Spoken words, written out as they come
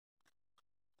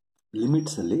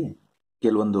Limits ಅಲ್ಲಿ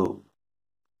ಕೆಲವೊಂದು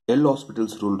L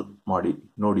hospitals rule ಮಾಡಿ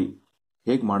ನೋಡಿ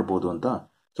ಹೇಗೆ ಮಾಡಬಹುದು ಅಂತ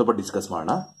ಸ್ವಲ್ಪ ಡಿಸ್ಕಸ್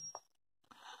ಮಾಡೋಣ.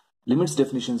 ಲಿಮಿಟ್ಸ್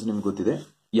ಡೆಫಿನಿಷನ್ಸ್ ನಿಮ್ಗೆ ಗೊತ್ತಿದೆ.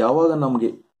 ಯಾವಾಗ ನಮಗೆ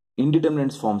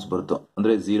ಇಂಡಿಟರ್ಮಿನೆಂಟ್ಸ್ ಫಾರ್ಮ್ಸ್ ಬರುತ್ತೋ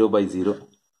ಅಂದರೆ 0/0,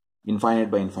 infinite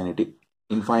by ಇನ್ಫೈನಿಟಿ,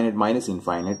 infinite minus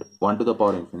infinite, 1 to the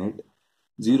power infinite,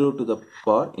 0 to the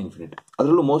power infinite,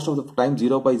 ಅದರಲ್ಲೂ most of the time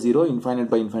 0/0, infinite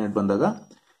by infinite ಬಂದಾಗ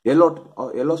ಎಲ್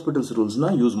ಹಾಸ್ಪಿಟಲ್ಸ್ ರೂಲ್ಸ್ ನ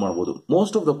ಯೂಸ್ ಮಾಡಬಹುದು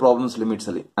most of the problems limits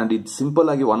ಅಲ್ಲಿ. ಅಂಡ್ ಇದು simple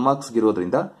ಆಗಿ 1 marks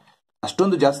ಇರೋದ್ರಿಂದ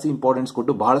ಅಷ್ಟೊಂದು ಜಾಸ್ತಿ ಇಂಪಾರ್ಟೆನ್ಸ್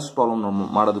ಕೊಟ್ಟು ಬಹಳಷ್ಟು ಪ್ರಾಬ್ಲಮ್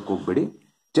ಮಾಡೋದಕ್ಕೆ ಹೋಗಬೇಡಿ.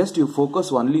 Just you focus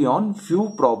only on few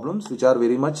problems which are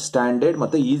very much standard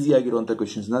ಮತ್ತೆ ಈಸಿ ಆಗಿರುವಂತಹ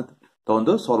ಕ್ವೆಶನ್ಸ್ ನ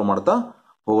ತಗೊಂಡು ಸಾಲ್ವ್ ಮಾಡ್ತಾ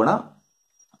ಹೋಗೋಣ.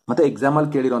 ಮತ್ತೆ ಎಕ್ಸಾಮ್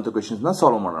ಅಲ್ಲಿ ಕೇಳಿರುವಂತ ಕ್ವೆಶನ್ಸ್ ನ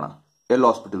ಸಾಲ್ವ್ ಮಾಡೋಣ. ಎಲ್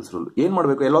ಹಾಸ್ಪಿಟಲ್ಸ್ ರೂಲ್ ಏನ್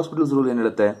ಮಾಡಬೇಕು? ಎಲ್ ಹಾಸ್ಪಿಟಲ್ಸ್ ರೂಲ್ ಏನ್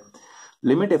ಹೇಳುತ್ತೆ?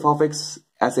 Limit F of X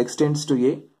as X tends to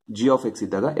A G of X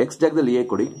ಇದ್ದಾಗ ಎಕ್ಸ್ ಜಾಗದಲ್ಲಿ ಎ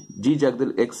ಕೊಡಿ, ಜಿ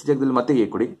ಜಾಗದಲ್ಲಿ ಎಕ್ಸ್ ಜಾಗದಲ್ಲಿ ಮತ್ತೆ ಎ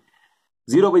ಕೊಡಿ.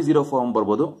 0/0 ಫಾರ್ಮ್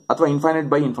ಬರ್ಬೋದು ಅಥವಾ ಇನ್ಫೈನೈಟ್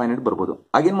ಬೈ ಇನ್ಫೈನೈಟ್ ಬರ್ಬೋದು.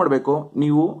 ಆಗೇನ್ ಮಾಡಬೇಕು?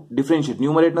 ನೀವು ಡಿಫ್ರೆನ್ಶಿಯೇಟ್,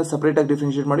 ನ್ಯೂಮರೇಟ್ ನ ಸಪರೇಟ್ ಆಗಿ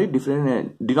ಡಿಫ್ರೆನ್ಶಿಯೇಟ್ ಮಾಡಿ,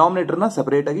 ಡಿನಾಮಿನೇಟರ್ ನ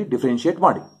ಸಪರೇಟ್ ಆಗಿ ಡಿಫ್ರೆನ್ಶಿಯೇಟ್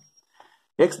ಮಾಡಿ.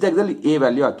 ಎಕ್ಸ್ ಜಾಗದಲ್ಲಿ ಎ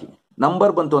ವ್ಯಾಲ್ಯೂ ಹಾಕಿ.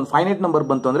 ನಂಬರ್ ಬಂತು, ಒಂದು ಫೈನೈಟ್ ನಂಬರ್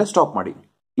ಬಂತು ಅಂದ್ರೆ ಸ್ಟಾಪ್ ಮಾಡಿ.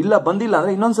 ಇಲ್ಲ ಬಂದಿಲ್ಲ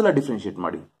ಅಂದ್ರೆ ಇನ್ನೊಂದ್ಸಲ ಡಿಫ್ರೆನ್ಶಿಯೇಟ್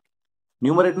ಮಾಡಿ.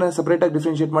 ನ್ಯೂಮರೇಟ್ ನ ಸಪರೇಟ್ ಆಗಿ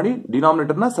ಡಿಫ್ರೆನ್ಶಿಯೇಟ್ ಮಾಡಿ,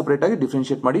 ಡಿನಾಮಿನೇಟರ್ ನ ಸಪರೇಟ್ ಆಗಿ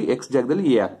ಡಿಫ್ರೆನ್ಶಿಯೇಟ್ ಮಾಡಿ. ಎಕ್ಸ್ ಜಾಗದಲ್ಲಿ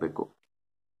ಎ ಹಾಕಬೇಕು.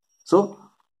 So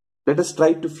let us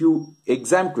try to few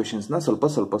exam questions ನ ಸ್ವಲ್ಪ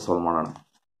ಸಾಲ್ವ್ ಮಾಡೋಣ.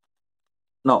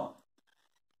 ನಾವು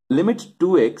limit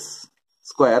 2x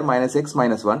square minus X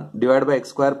minus 1 divide by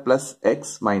X square plus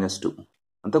X minus 2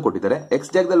 ಅಂತ ಕೊಟ್ಟಿದ್ದಾರೆ.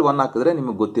 ಎಕ್ಸ್ ಜಾಗದಲ್ಲಿ 1 ಹಾಕಿದ್ರೆ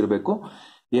ನಿಮಗೆ ಗೊತ್ತಿರಬೇಕು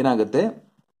ಏನಾಗುತ್ತೆ,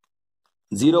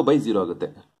 0/0 ಆಗುತ್ತೆ.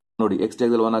 ನೋಡಿ, ಎಕ್ಸ್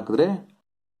ಜಾಗದಲ್ಲಿ 1 ಹಾಕಿದ್ರೆ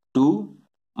 2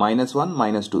 -1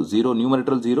 -2 0,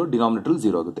 ನ್ಯೂಮರೇಟರ್ 0, ಡಿನಾಮಿನೇಟರ್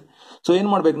 0 ಆಗುತ್ತೆ. ಸೊ ಏನ್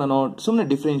ಮಾಡ್ಬೇಕು? ನಾನು ಸುಮ್ಮನೆ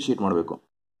ಡಿಫ್ರೆನ್ಶಿಯೇಟ್ ಮಾಡಬೇಕು.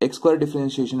 ಎಕ್ಸ್ ಸ್ಕ್ವೇರ್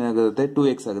ಡಿಫ್ರೆನ್ಸಿಯೇಷನ್ ಆಗುತ್ತೆ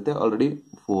 2x ಆಗುತ್ತೆ, already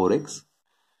 4x.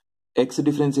 X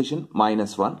differentiation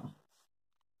 -1,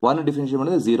 1 differentiate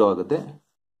ಮಾಡಿದ್ರೆ 0 ಆಗುತ್ತೆ.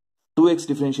 2x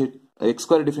differentiate, X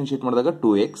square differentiate ಮಾಡಿದಾಗ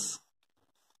 2x,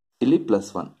 ಇಲ್ಲಿ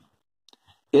 +1.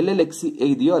 ಎಲ್ಲೆಲ್ಲಿ ಎಕ್ಸ್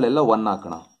ಇದೆಯೋ ಅಲ್ಲೆಲ್ಲ 1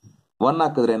 ಹಾಕೋಣ. 1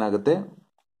 ಹಾಕಿದ್ರೆ ಏನಾಗುತ್ತೆ?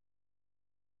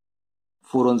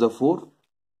 4 1s are 4,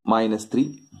 -3,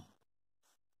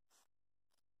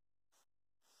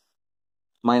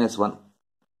 -1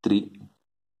 3.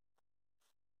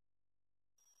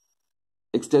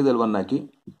 ಎಕ್ಸ್ ಜಾಗದಲ್ಲಿ 1 ಹಾಕಿ,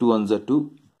 2 1s are 2,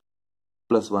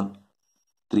 +1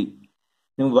 3.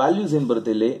 ನಿಮ್ಗೆ ವ್ಯಾಲ್ಯೂಸ್ ಏನ್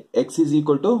ಬರುತ್ತೆ? ಇಲ್ಲಿ x is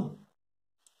equal to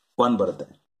 1 ಬರುತ್ತೆ.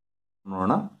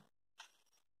 ನೋಡೋಣ.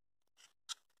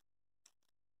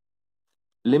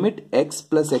 Limit x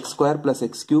plus x square plus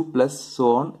x cube plus so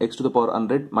on x to the power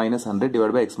 100 minus 100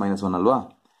 divided by x minus 1 ಅಲ್ವಾ?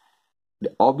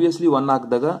 ಆಬ್ವಿಯಸ್ಲಿ 1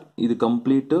 ಹಾಕಿದಾಗ ಇದು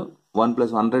ಕಂಪ್ಲೀಟ್ 1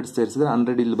 plus 100 ಸೇರಿಸಿದ್ರೆ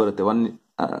 100 ಇಲ್ಲಿ ಬರುತ್ತೆ. 1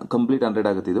 ಕಂಪ್ಲೀಟ್ 100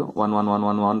 ಆಗುತ್ತೆ. ಇದು 1 1 1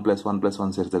 1 1 plus 1 plus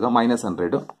 1 ಸೇರಿಸಿದಾಗ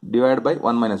 -100 ಡಿವೈಡ್ ಬೈ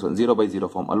 1 - 1 0/0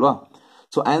 ಫಾರ್ಮ್ ಅಲ್ವಾ?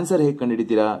 ಸೊ ಆನ್ಸರ್ ಹೇಗೆ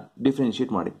ಕಂಡುಹಿಡಿತೀರಾ?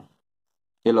 ಡಿಫ್ರೆನ್ಶಿಯೇಟ್ ಮಾಡಿ.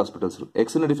 ಎಲ್ ಹಾಸ್ಪಿಟಲ್ಸ್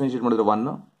ಎಕ್ಸ್ ನ ಡಿಫ್ರೆನ್ಶಿಯೇಟ್ ಮಾಡಿದ್ರೆ 1,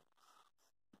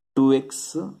 2x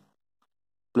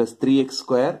plus 3x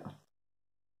square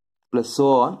plus so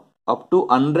on up to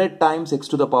 100 times x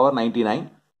to the power 99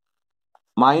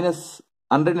 minus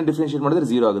 100 ನ ಡಿಫ್ರೆನ್ಶಿಯೇಟ್ ಮಾಡಿದ್ರೆ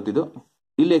 0 ಆಗುತ್ತೆ. ಇದು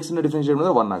ಇಲ್ಲಿ x ನ ಡಿಫ್ರೆನ್ಶಿಯೇಟ್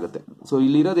ಮಾಡಿದ್ರೆ 1 ಆಗುತ್ತೆ. ಸೊ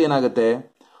ಇಲ್ಲಿ ಇರೋದು ಏನಾಗುತ್ತೆ?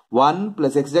 1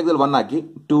 plus x ಜಾಗದಲ್ಲಿ 1 ಹಾಕಿ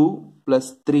 2 plus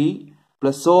 3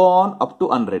 plus so on up to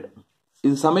 100.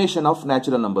 ಇದು ಸಮೇಷನ್ ಆಫ್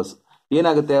ನ್ಯಾಚುರಲ್ ನಂಬರ್ಸ್.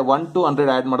 ಏನಾಗುತ್ತೆ? 1 to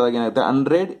 100 ಆಡ್ ಮಾಡಿದಾಗ ಏನಾಗುತ್ತೆ?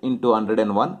 100 into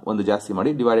 101 ಒಂದು ಜಾಸ್ತಿ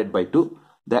ಮಾಡಿ divided by 2.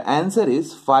 The answer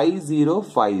is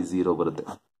 5050 ಬರುತ್ತೆ.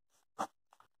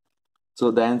 So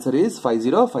the answer is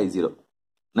 5050.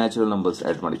 Natural numbers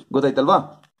add ಮಾಡಿ. ಗೊತ್ತಾಯ್ತಲ್ವಾ?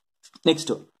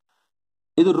 ನೆಕ್ಸ್ಟ್,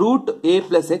 ಇದು root a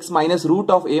plus x minus root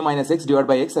of a minus x divided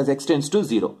by x as x tends to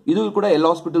 0. ಇದು ಕೂಡ L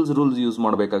hospitals rules use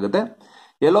ಮಾಡಬೇಕಾಗುತ್ತೆ.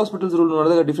 L hospitals rule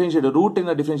ನೋಡಿದಾಗ differentiate, root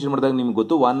ಇಂದ differentiate ಮಾಡಿದಾಗ ನಿಮ್ಗೆ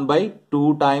ಗೊತ್ತು 1/2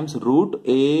 times root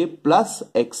a plus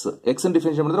x. x ನ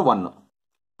differentiate ಮಾಡಿದ್ರೆ 1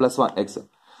 plus 1 x.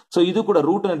 ಸೊ ಇದು ಕೂಡ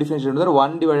ರೂಟ್ ನ ಡಿಫ್ರೆನ್ಶಿಯೇಟ್ ಮಾಡಿದ್ರೆ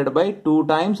 1 divided by 2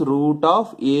 times root of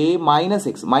a minus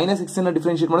x. Minus X ನ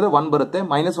ಡಿಫ್ರೆನ್ಶಿಯೇಟ್ ಮಾಡಿದ್ರೆ 1 ಬರುತ್ತೆ,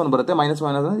 -1 ಬರುತ್ತೆ,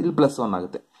 -1 ಇಲ್ಲಿ +1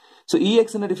 ಆಗುತ್ತೆ. ಸೊ ಈ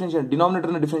ಎಕ್ಸ್ ನ ಡಿಫ್ರೆನ್ಶಿಯೇಟ್,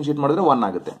 ಡಿನಾಮಿನೇಟರ್ ನ ಡಿಫ್ರೆನ್ಶಿಯೇಟ್ ಮಾಡಿದ್ರೆ 1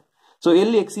 ಆಗುತ್ತೆ. ಸೊ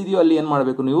ಎಲ್ಲಿ ಎಕ್ಸ್ ಇದೆಯೋ ಅಲ್ಲಿ ಏನ್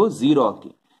ಮಾಡಬೇಕು? ನೀವು 0 ಹಾಕಿ.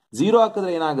 0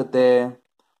 ಹಾಕಿದ್ರೆ ಏನಾಗುತ್ತೆ?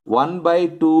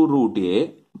 1/2 root a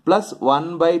plus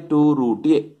 1/2 root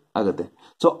a ಆಗುತ್ತೆ.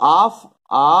 ಸೊ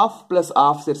ಹಾಫ್ ಪ್ಲಸ್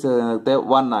ಹಾಫ್ ಸೇರಿಸಿದ್ರೆ ಏನಾಗುತ್ತೆ?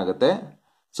 1 ಆಗುತ್ತೆ.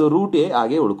 ಸೊ ರೂಟ್ ಎ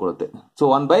ಹಾಗೆ ಉಳ್ಕೊಳ್ಳುತ್ತೆ. So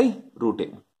 1/√a.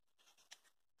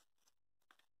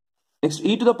 Next,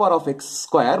 e to the power of x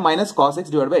square minus cos x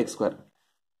divided by x square.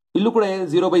 ಇಲ್ಲೂ ಕೂಡ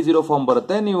 0/0 ಫಾರ್ಮ್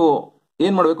ಬರುತ್ತೆ. ನೀವು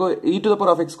ಏನ್ ಮಾಡಬೇಕು? e to the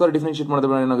power of x square differentiate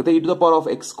ಮಾಡಿದ್ರೆ ಏನಾಗುತ್ತೆ? e to the power of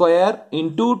x square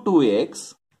into 2x.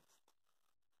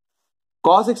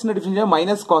 cos x ನ differentiate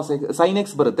minus cos x sin x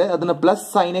ಬರುತ್ತೆ, ಅದನ್ನ plus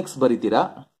sin x ಬರೀತೀರಾ.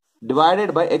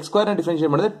 Divided by x square ನ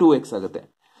differentiate ಮಾಡಿದ್ರೆ 2x ಆಗುತ್ತೆ.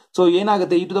 So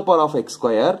ಏನಾಗುತ್ತೆ? e to the power of x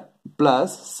square plus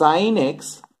sin x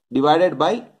divided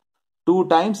by 2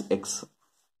 times x.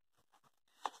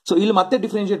 So ಇಲ್ಲಿ ಮತ್ತೆ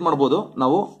differentiate ಮಾಡಬಹುದು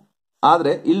ನಾವು.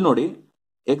 ಆದ್ರೆ ಇಲ್ಲಿ ನೋಡಿ,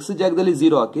 ಎಕ್ಸ್ ಜಾಗದಲ್ಲಿ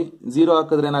 0 ಹಾಕಿ, 0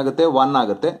 ಹಾಕಿದ್ರೆ ಏನಾಗುತ್ತೆ? 1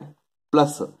 ಆಗುತ್ತೆ.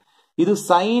 ಪ್ಲಸ್ ಇದು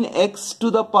sin x to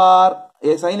the power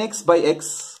sin x by x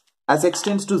as x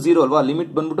tends to 0 ಅಲ್ವಾ,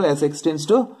 ಲಿಮಿಟ್ ಬಂದ್ಬಿಟ್ಟು as x tends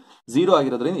to 0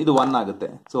 ಆಗಿರೋದ್ರಿಂದ ಇದು 1 ಆಗುತ್ತೆ.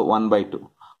 ಸೊ 1/2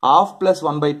 ಹಾಫ್ ಪ್ಲಸ್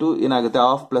 1/2 ಏನಾಗುತ್ತೆ,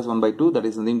 half plus 1/2 that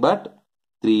is nothing but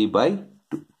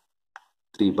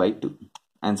 3/2.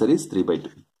 Answer is 3/2.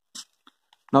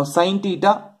 ನಾವು sin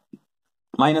theta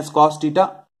minus cos theta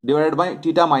divided by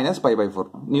theta minus pi/4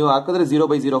 ನೀವು ಹಾಕಿದ್ರೆ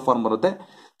 0/0 form ಬರುತ್ತೆ.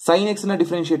 sin x ನ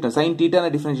ಡಿಫರೆನ್ಶಿಯೇಟ್ sin theta ನ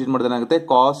ಡಿಫರೆನ್ಶಿಯೇಟ್ ಮಾಡಿದ್ರೆ ಏನಾಗುತ್ತೆ,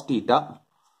 cos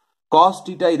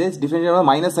theta ಇದೆ, differentiate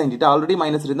minus sin theta, already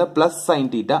minus ಇರಿಂದ plus sin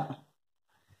theta.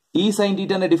 ಈ sin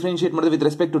theta ನ ಡಿಫರೆನ್ಶಿಯೇಟ್ ಮಾಡಿದ್ರೆ with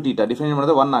respect to theta differentiate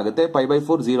ಮಾಡಿದ್ರೆ 1 ಆಗುತ್ತೆ,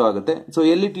 pi/4 0 ಆಗುತ್ತೆ. ಸೊ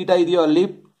ಎಲ್ಲಿ theta ಇದೆಯೋ ಅಲ್ಲಿ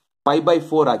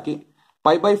pi/4 ಹಾಕಿ,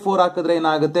 pi/4 ಹಾಕಿದ್ರೆ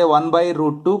ಏನಾಗುತ್ತೆ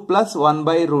 1/√2 ಪ್ಲಸ್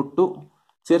 1/√2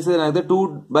 ಸೇರಿಸಿದ್ರೆ ಏನಾಗುತ್ತೆ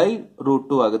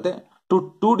 2/√2 ಆಗುತ್ತೆ.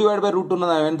 2/√2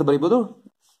 ನಾವೇನಂತ ಬರೀಬಹುದು,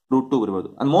 √2 ಬರೀಬಹುದು.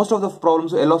 And most of the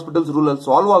problems L hospitals rule ಅಲ್ಲಿ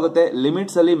ಸಾಲ್ವ್ ಆಗುತ್ತೆ.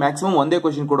 ಲಿಮಿಟ್ಸ್ ಅಲ್ಲಿ ಮ್ಯಾಕ್ಸಿಮಮ್ ಒಂದೇ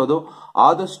ಕ್ವಶನ್ ಕೊಡೋದು,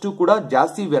 ಆದಷ್ಟು ಕೂಡ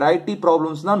ಜಾಸ್ತಿ ವೆರೈಟಿ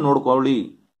ಪ್ರಾಬ್ಲಮ್ಸ್ ನ ನೋಡ್ಕೊಳ್ಳಿ.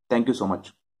 Thank you so much.